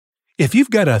If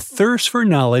you've got a thirst for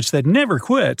knowledge that never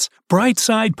quits,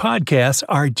 Brightside Podcasts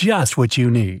are just what you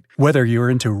need. Whether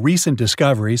you're into recent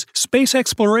discoveries, space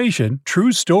exploration,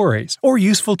 true stories, or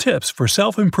useful tips for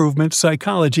self-improvement,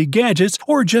 psychology, gadgets,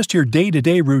 or just your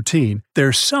day-to-day routine,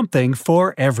 there's something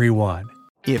for everyone.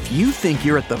 If you think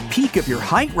you're at the peak of your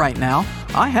height right now,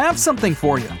 I have something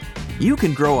for you. You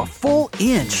can grow a full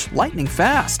inch lightning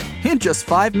fast in just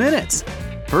 5 minutes.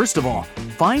 First of all,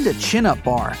 find a chin-up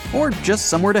bar or just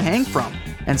somewhere to hang from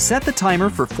and set the timer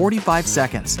for 45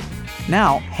 seconds.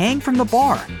 Now, hang from the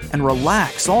bar and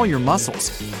relax all your muscles,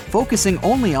 focusing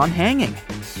only on hanging.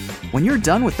 When you're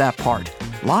done with that part,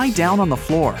 lie down on the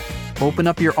floor. Open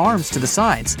up your arms to the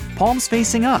sides, palms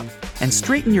facing up, and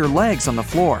straighten your legs on the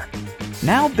floor.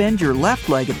 Now bend your left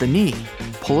leg at the knee,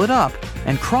 pull it up,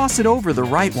 and cross it over the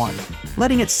right one,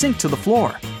 letting it sink to the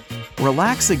floor.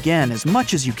 Relax again as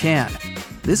much as you can.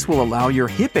 This will allow your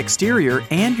hip exterior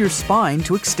and your spine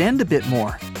to extend a bit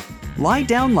more. Lie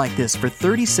down like this for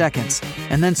 30 seconds,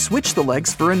 and then switch the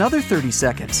legs for another 30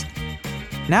 seconds.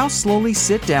 Now slowly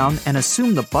sit down and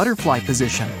assume the butterfly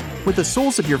position, with the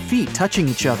soles of your feet touching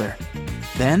each other.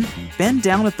 Then, bend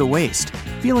down at the waist,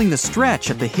 feeling the stretch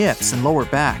at the hips and lower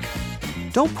back.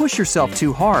 Don't push yourself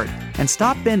too hard, and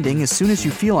stop bending as soon as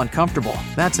you feel uncomfortable.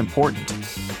 That's important.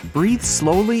 Breathe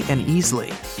slowly and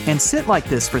easily, and sit like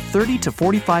this for 30 to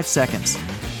 45 seconds.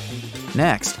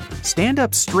 Next, stand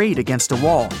up straight against a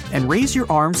wall and raise your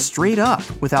arms straight up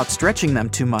without stretching them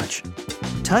too much.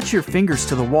 Touch your fingers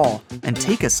to the wall and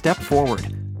take a step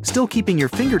forward, still keeping your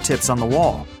fingertips on the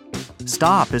wall.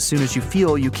 Stop as soon as you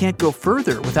feel you can't go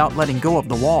further without letting go of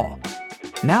the wall.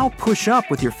 Now push up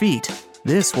with your feet.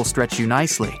 This will stretch you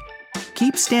nicely.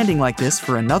 Keep standing like this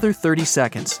for another 30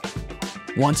 seconds.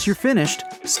 Once you're finished,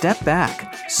 step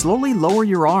back, slowly lower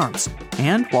your arms,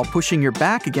 and while pushing your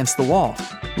back against the wall,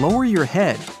 lower your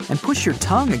head and push your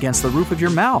tongue against the roof of your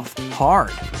mouth,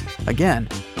 hard. Again,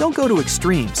 don't go to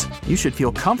extremes. You should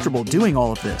feel comfortable doing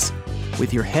all of this.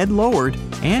 With your head lowered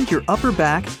and your upper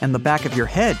back and the back of your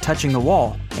head touching the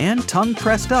wall and tongue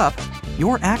pressed up,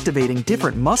 you're activating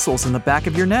different muscles in the back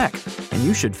of your neck, and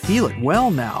you should feel it well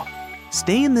now.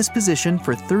 Stay in this position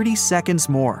for 30 seconds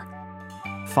more.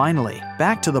 Finally,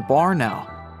 back to the bar now.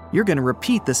 You're going to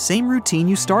repeat the same routine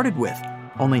you started with,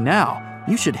 only now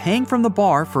you should hang from the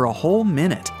bar for a whole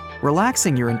minute,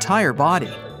 relaxing your entire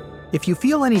body. If you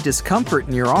feel any discomfort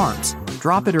in your arms,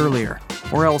 drop it earlier,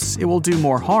 or else it will do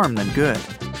more harm than good.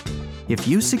 If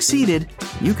you succeeded,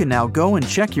 you can now go and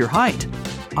check your height.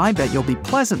 I bet you'll be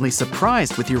pleasantly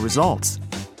surprised with your results.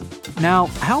 Now,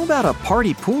 how about a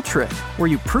party pool trick where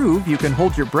you prove you can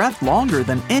hold your breath longer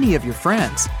than any of your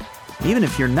friends? Even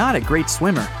if you're not a great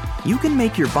swimmer, you can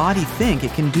make your body think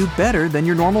it can do better than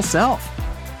your normal self.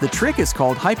 The trick is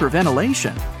called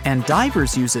hyperventilation, and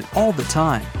divers use it all the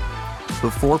time.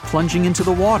 Before plunging into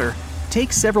the water,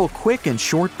 take several quick and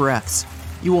short breaths.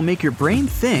 You will make your brain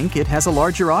think it has a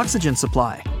larger oxygen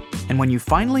supply. And when you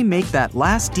finally make that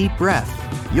last deep breath,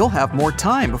 you'll have more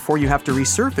time before you have to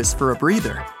resurface for a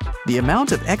breather. The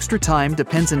amount of extra time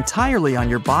depends entirely on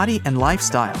your body and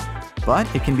lifestyle, but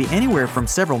it can be anywhere from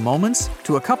several moments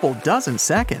to a couple dozen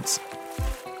seconds.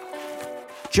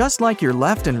 Just like your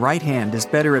left and right hand is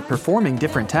better at performing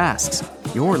different tasks,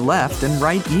 your left and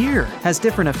right ear has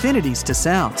different affinities to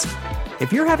sounds.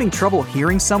 If you're having trouble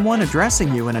hearing someone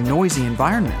addressing you in a noisy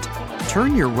environment,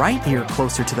 turn your right ear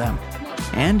closer to them.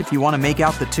 And if you want to make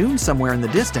out the tune somewhere in the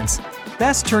distance,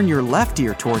 best turn your left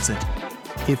ear towards it.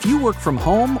 If you work from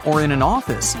home or in an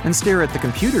office and stare at the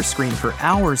computer screen for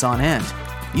hours on end,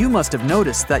 you must have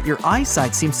noticed that your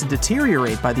eyesight seems to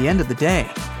deteriorate by the end of the day.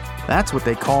 That's what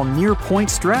they call near-point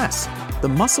stress. The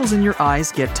muscles in your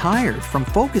eyes get tired from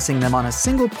focusing them on a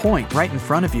single point right in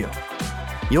front of you.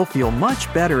 You'll feel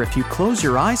much better if you close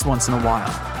your eyes once in a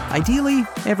while, ideally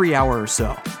every hour or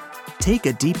so. Take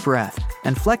a deep breath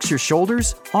and flex your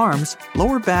shoulders, arms,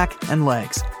 lower back, and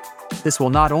legs. This will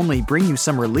not only bring you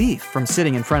some relief from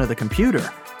sitting in front of the computer,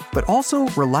 but also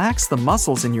relax the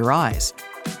muscles in your eyes.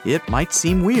 It might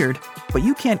seem weird, but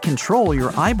you can't control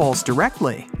your eyeballs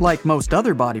directly, like most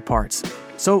other body parts.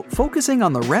 So focusing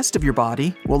on the rest of your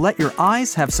body will let your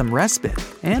eyes have some respite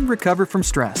and recover from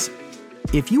stress.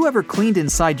 If you ever cleaned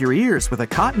inside your ears with a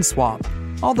cotton swab,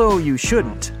 although you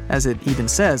shouldn't, as it even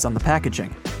says on the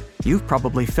packaging, you've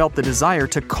probably felt the desire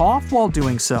to cough while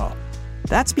doing so.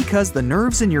 That's because the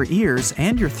nerves in your ears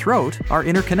and your throat are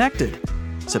interconnected.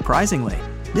 Surprisingly,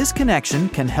 this connection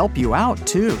can help you out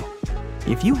too.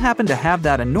 If you happen to have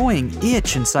that annoying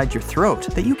itch inside your throat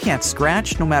that you can't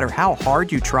scratch no matter how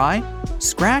hard you try,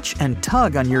 scratch and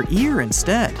tug on your ear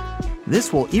instead.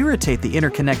 This will irritate the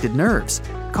interconnected nerves,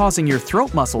 causing your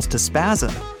throat muscles to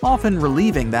spasm, often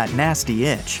relieving that nasty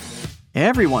itch.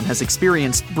 Everyone has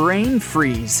experienced brain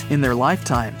freeze in their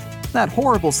lifetime. That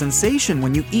horrible sensation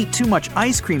when you eat too much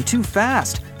ice cream too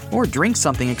fast or drink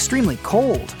something extremely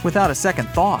cold without a second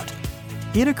thought.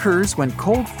 It occurs when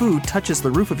cold food touches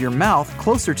the roof of your mouth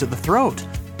closer to the throat,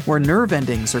 where nerve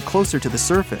endings are closer to the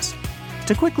surface.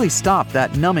 To quickly stop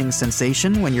that numbing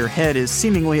sensation when your head is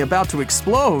seemingly about to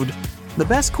explode, the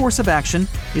best course of action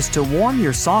is to warm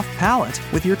your soft palate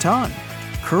with your tongue.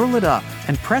 Curl it up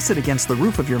and press it against the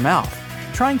roof of your mouth,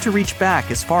 trying to reach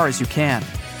back as far as you can.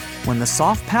 When the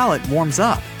soft palate warms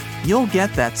up, you'll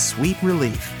get that sweet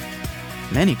relief.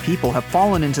 Many people have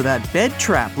fallen into that bed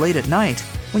trap late at night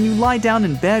when you lie down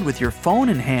in bed with your phone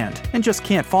in hand and just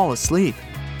can't fall asleep.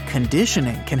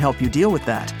 Conditioning can help you deal with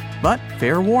that, but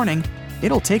fair warning,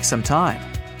 it'll take some time.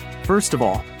 First of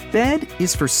all, bed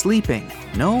is for sleeping.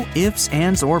 No ifs,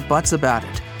 ands, or buts about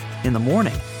it. In the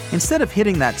morning, instead of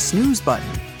hitting that snooze button,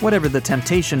 whatever the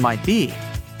temptation might be,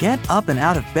 get up and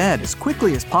out of bed as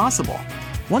quickly as possible.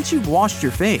 Once you've washed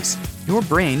your face, your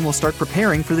brain will start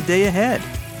preparing for the day ahead,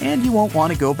 and you won't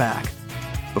want to go back.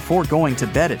 Before going to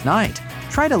bed at night,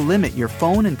 try to limit your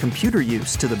phone and computer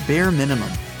use to the bare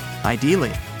minimum.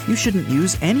 Ideally, you shouldn't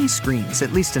use any screens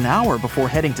at least an hour before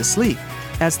heading to sleep,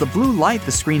 as the blue light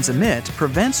the screens emit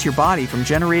prevents your body from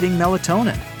generating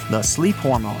melatonin, the sleep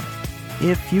hormone.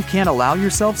 If you can't allow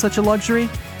yourself such a luxury,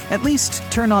 at least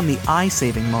turn on the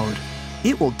eye-saving mode.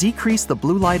 It will decrease the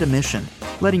blue light emission,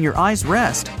 letting your eyes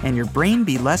rest and your brain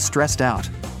be less stressed out.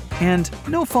 And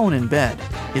no phone in bed.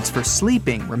 It's for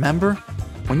sleeping, remember?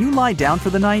 When you lie down for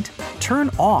the night, turn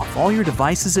off all your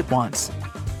devices at once.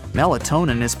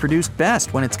 Melatonin is produced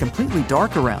best when it's completely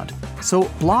dark around, so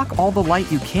block all the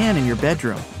light you can in your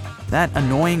bedroom. That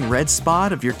annoying red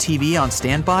spot of your TV on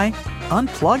standby?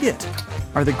 Unplug it.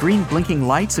 Are the green blinking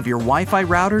lights of your Wi-Fi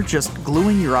router just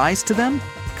gluing your eyes to them?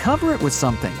 Cover it with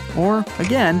something, or,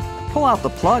 again, pull out the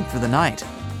plug for the night.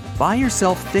 Buy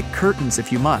yourself thick curtains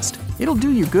if you must. It'll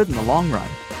do you good in the long run.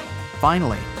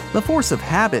 Finally, the force of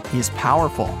habit is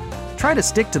powerful. Try to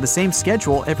stick to the same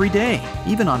schedule every day,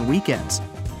 even on weekends.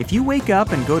 If you wake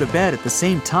up and go to bed at the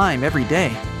same time every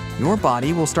day, your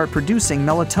body will start producing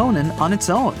melatonin on its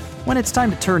own when it's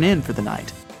time to turn in for the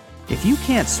night. If you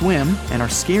can't swim and are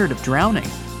scared of drowning,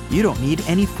 you don't need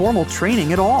any formal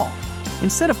training at all.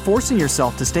 Instead of forcing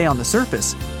yourself to stay on the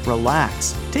surface,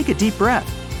 relax, take a deep breath,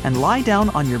 and lie down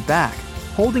on your back,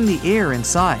 holding the air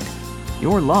inside.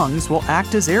 Your lungs will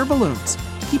act as air balloons,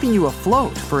 keeping you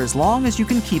afloat for as long as you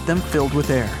can keep them filled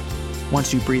with air.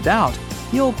 Once you breathe out,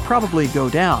 you'll probably go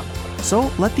down,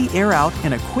 so let the air out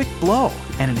in a quick blow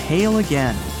and inhale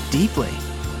again, deeply.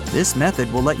 This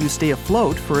method will let you stay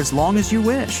afloat for as long as you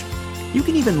wish. You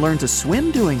can even learn to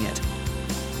swim doing it.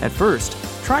 At first,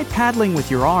 try paddling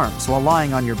with your arms while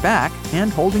lying on your back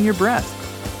and holding your breath.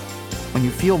 When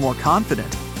you feel more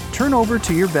confident, turn over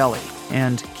to your belly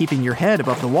and, keeping your head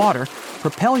above the water,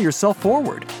 propel yourself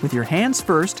forward with your hands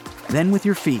first, then with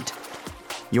your feet.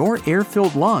 Your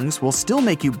air-filled lungs will still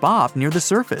make you bob near the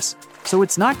surface, so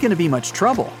it's not going to be much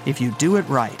trouble if you do it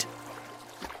right.